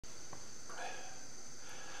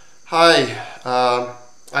Hi,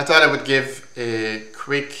 I thought I would give a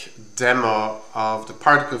quick demo of the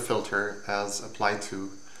particle filter as applied to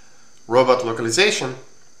robot localization.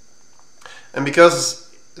 And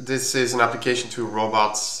because this is an application to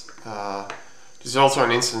robots, this is also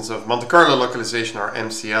an instance of Monte Carlo localization, or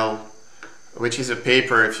MCL, which is a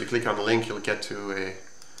paper. If you click on the link, you'll get to a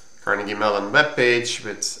Carnegie Mellon webpage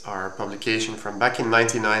with our publication from back in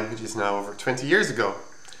 '99, which is now over 20 years ago.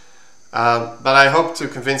 But I hope to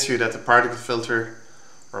convince you that the particle filter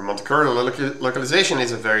or Monte Carlo localization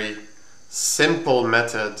is a very simple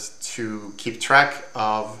method to keep track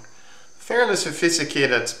of fairly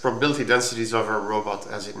sophisticated probability densities of a robot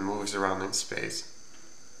as it moves around in space.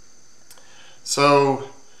 So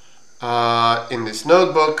in this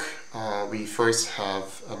notebook we first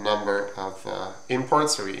have a number of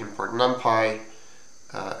imports, so we import NumPy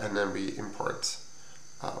and then we import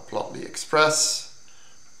Plotly Express.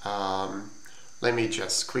 Let me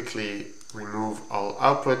just quickly remove all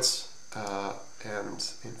outputs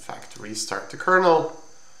and in fact restart the kernel.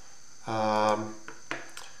 And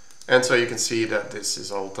so you can see that this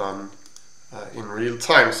is all done in real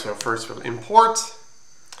time. So first we'll import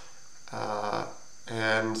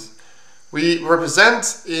and we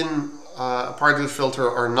represent in a particle filter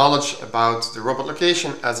our knowledge about the robot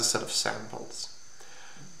location as a set of samples.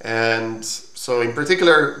 And so in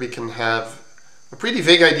particular we can have a pretty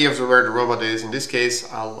vague idea of where the robot is. In this case,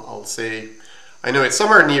 I'll say I know it's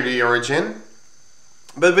somewhere near the origin,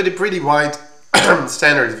 but with a pretty wide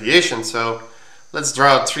standard deviation. So let's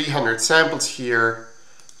draw 300 samples here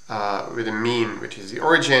with a mean, which is the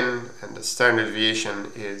origin, and the standard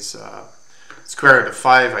deviation is square root of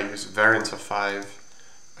 5. I use a variance of 5.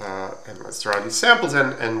 And let's draw these samples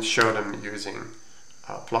and show them using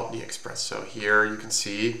Plotly Express. So here you can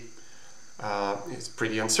see it's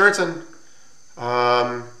pretty uncertain.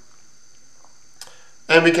 And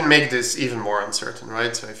we can make this even more uncertain,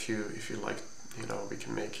 right? So if you like, we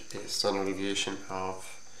can make a standard deviation of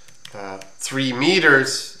 3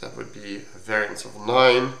 meters. That would be a variance of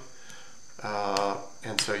 9,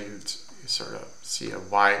 and so you sort of see a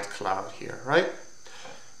white cloud here, right?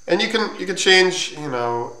 And you can change,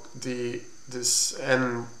 this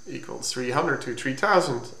n equals 300 to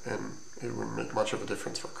 3000, and it wouldn't make much of a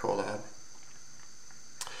difference for Colab.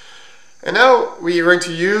 And now we are going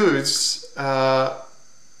to use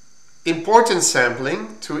importance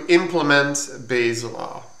sampling to implement Bayes'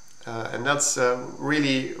 law. And that's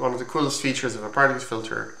really one of the coolest features of a particle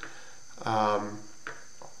filter.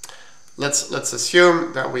 Let's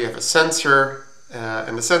assume that we have a sensor,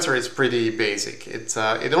 and the sensor is pretty basic. It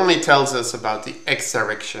only tells us about the x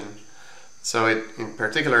direction. So in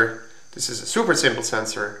particular, this is a super simple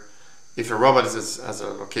sensor. If a robot has a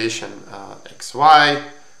location xy,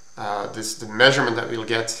 the measurement that we'll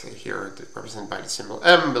get here, represented by the symbol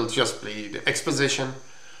m, will just be the x position,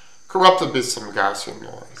 corrupted with some Gaussian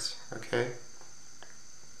noise. Okay.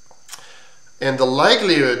 And the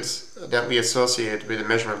likelihood that we associate with a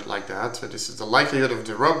measurement like that, so this is the likelihood of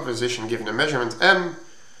the robot position given a measurement m,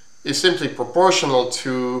 is simply proportional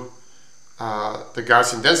to the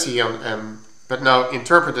Gaussian density on m, but now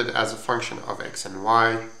interpreted as a function of x and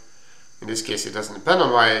y. In this case, it doesn't depend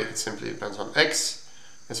on y; it simply depends on x.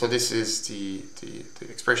 And so this is the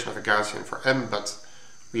expression of a Gaussian for m, but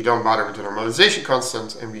we don't bother with the normalization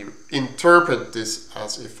constant, and we interpret this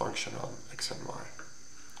as a function on x and y.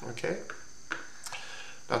 Okay.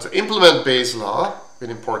 Now to implement Bayes' law with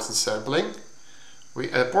importance sampling,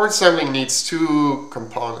 importance sampling needs two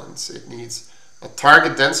components. It needs a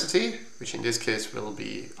target density, which in this case will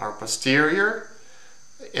be our posterior,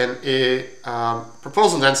 and a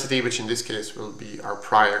proposal density, which in this case will be our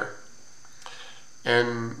prior.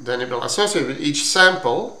 And then it will associate with each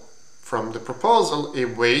sample from the proposal a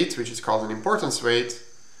weight, which is called an importance weight,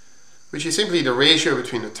 which is simply the ratio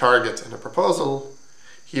between the target and the proposal,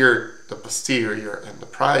 here the posterior and the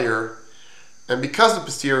prior. And because the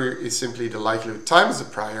posterior is simply the likelihood times the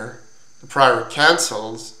prior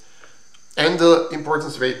cancels, and the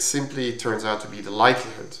importance weight simply turns out to be the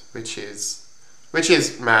likelihood, which is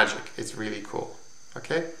magic. It's really cool.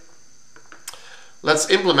 Okay?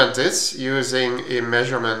 Let's implement this using a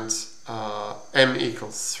measurement m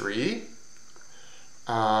equals 3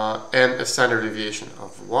 and a standard deviation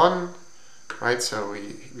of 1, right? So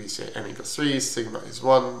we say m equals 3, sigma is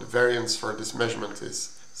 1, the variance for this measurement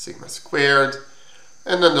is sigma squared,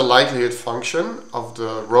 and then the likelihood function of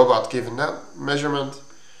the robot given that measurement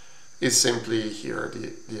is simply here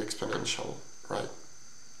the exponential, right?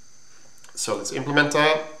 So let's implement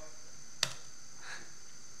that.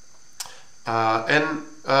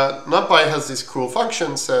 NumPy has this cool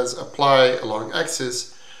function, says apply along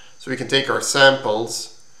axis, so we can take our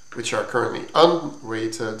samples which are currently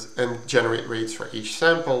unweighted, and generate weights for each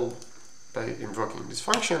sample by invoking this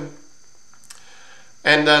function.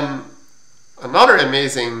 And then another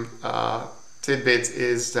amazing tidbit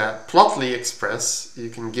is that plotly express, you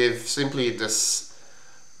can give simply this,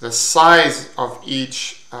 the size of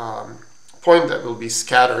each point that will be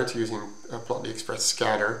scattered using plotly express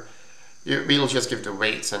scatter. We'll just give the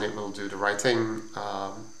weights and it will do the right thing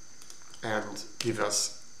and give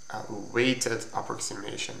us a weighted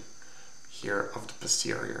approximation here of the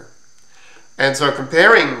posterior. And so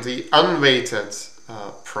comparing the unweighted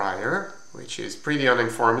prior, which is pretty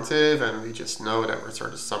uninformative and we just know that we're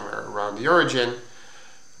sort of somewhere around the origin,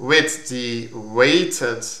 with the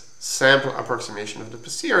weighted sample approximation of the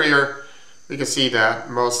posterior, we can see that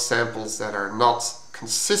most samples that are not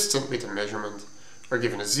consistent with the measurement are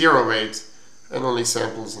given a 0 weight, and only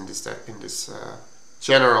samples in this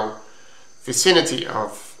general vicinity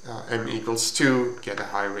of m equals 2 get a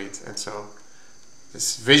high weight. And so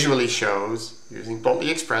this visually shows, using plotly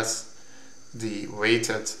express, the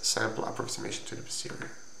weighted sample approximation to the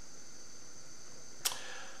posterior.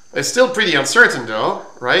 It's still pretty uncertain though,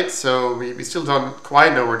 right? So we still don't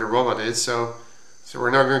quite know where the robot is, so we're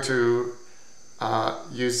now going to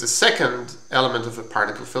use the second element of the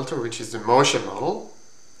particle filter, which is the motion model.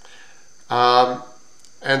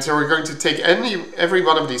 And so we're going to take every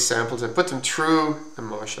one of these samples and put them through a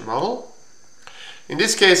motion model. In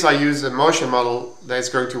this case, I use a motion model that is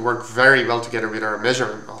going to work very well together with our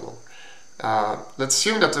measurement model. Let's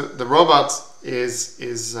assume that the robot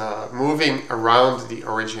is moving around the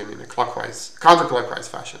origin in a counterclockwise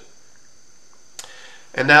fashion.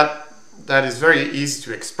 And that is very easy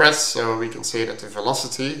to express, so we can say that the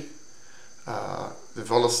velocity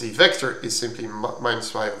vector is simply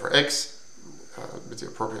minus y over x with the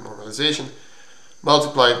appropriate normalization,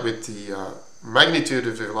 multiplied with the magnitude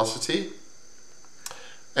of the velocity.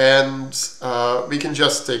 And we can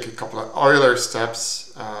just take a couple of Euler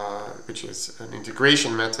steps, which is an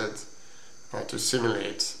integration method to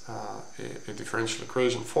simulate a differential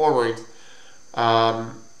equation forward.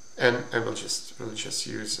 And we'll just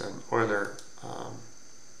use an Euler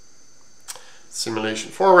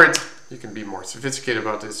simulation forward. You can be more sophisticated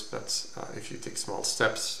about this, but if you take small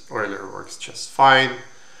steps, Euler works just fine.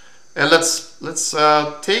 And let's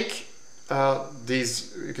take these,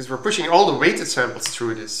 because we're pushing all the weighted samples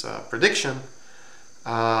through this prediction.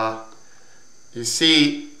 You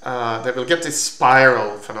see that we'll get this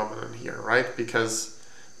spiral phenomenon here, right? Because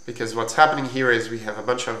what's happening here is we have a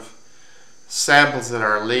bunch of samples that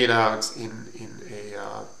are laid out in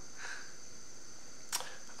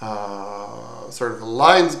a sort of a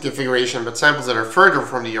line configuration, but samples that are further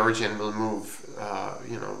from the origin will move,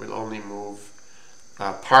 will only move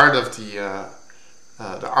part of the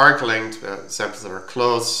arc length. Samples that are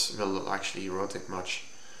close will actually rotate much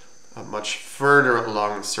further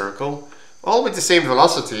along the circle, all with the same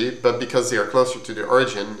velocity, but because they are closer to the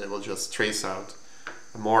origin, they will just trace out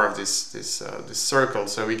more of this circle.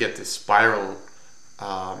 So we get this spiral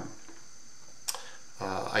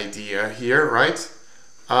idea here, right?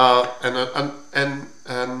 And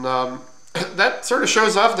that sort of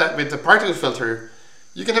shows off that with the particle filter,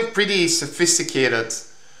 you can have pretty sophisticated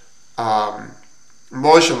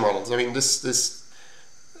motion models. I mean, this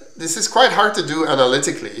is quite hard to do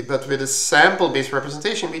analytically, but with a sample-based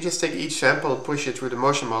representation, we just take each sample, push it through the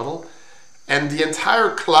motion model, and the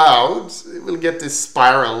entire cloud will get this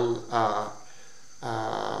spiral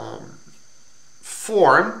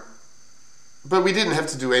form. But we didn't have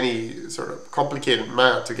to do any sort of complicated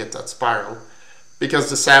math to get that spiral, because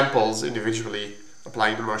the samples individually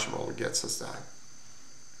applying the motion model gets us that.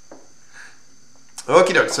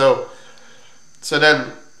 Okie doke. So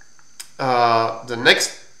then the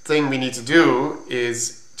next thing we need to do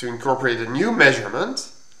is to incorporate a new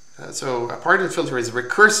measurement. So a particle filter is a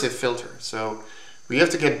recursive filter. So we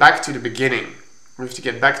have to get back to the beginning. We have to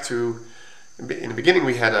get back to, in the beginning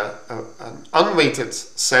we had an unweighted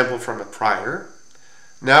sample from a prior.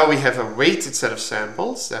 Now we have a weighted set of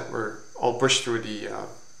samples that were all pushed through the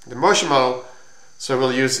motion model. So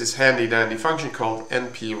we'll use this handy dandy function called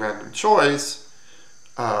NP random choice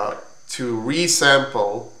to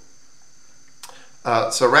resample.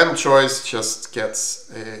 So random choice just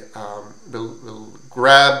gets will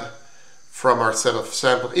grab from our set of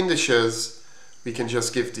sample indices. We can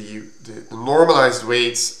just give the normalized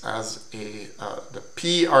weights as the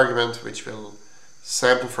p argument, which will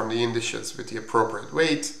sample from the indices with the appropriate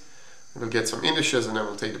weight. We'll get some indices, and then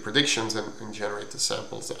we'll take the predictions and generate the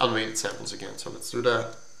samples, the unweighted samples again. So let's do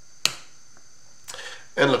that.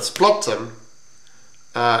 And let's plot them.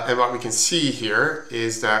 And what we can see here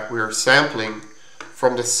is that we're sampling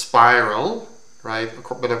from the spiral, right?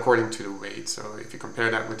 But according to the weight. So if you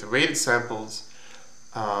compare that with the weighted samples,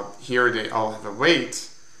 here they all have a weight,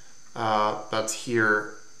 but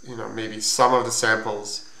here, maybe some of the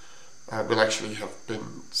samples will actually have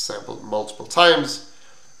been sampled multiple times,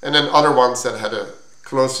 and then other ones that had a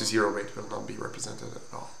close to zero weight will not be represented at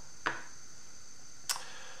all.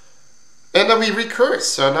 And then we recurse.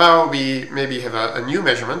 So now we maybe have a new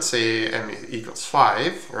measurement, say m equals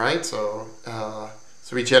 5, right? So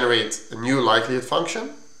we generate a new likelihood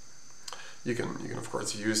function. You can of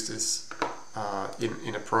course use this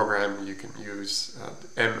in a program. You can use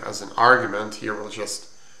m as an argument. Here we'll just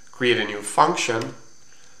create a new function,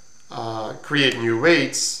 create new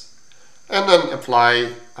weights, and then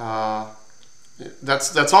apply.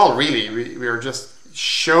 That's all really. We are just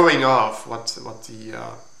showing off what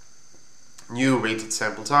the new weighted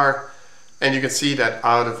samples are, and you can see that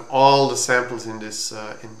out of all the samples in this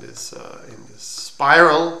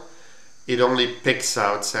spiral, it only picks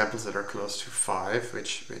out samples that are close to 5,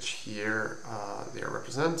 which here they are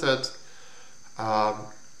represented.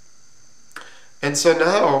 And so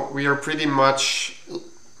now we are pretty much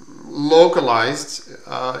localized.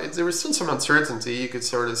 There is still some uncertainty. You could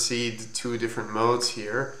sort of see the two different modes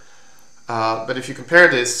here. But if you compare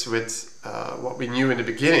this with what we knew in the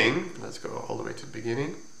beginning, let's go all the way to the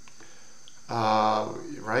beginning.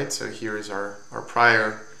 Right, so here is our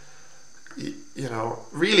prior,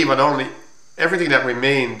 really everything that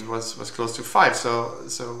remained was close to 5.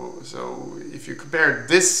 So if you compare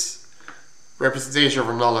this representation of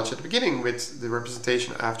our knowledge at the beginning with the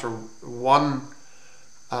representation after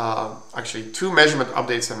actually 2 measurement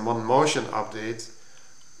updates and 1 motion update,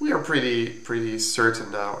 we are pretty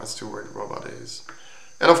certain now as to where the robot is.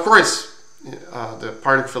 And of course, the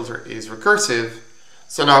particle filter is recursive,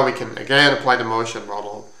 so now we can again apply the motion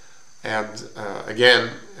model and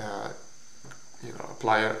again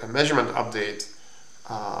apply a measurement update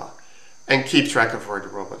and keep track of where the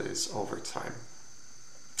robot is over time.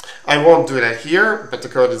 I won't do that here, but the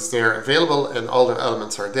code is there available and all the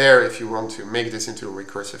elements are there. If you want to make this into a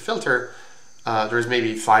recursive filter, there's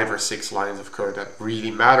maybe 5 or 6 lines of code that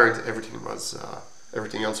really mattered.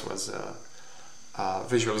 Everything else was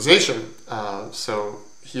visualization. So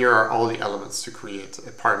here are all the elements to create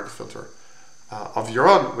a particle filter of your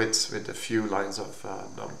own with a few lines of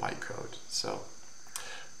NumPy code. So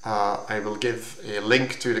I will give a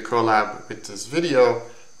link to the collab with this video.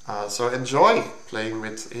 So enjoy playing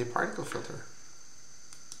with a particle filter.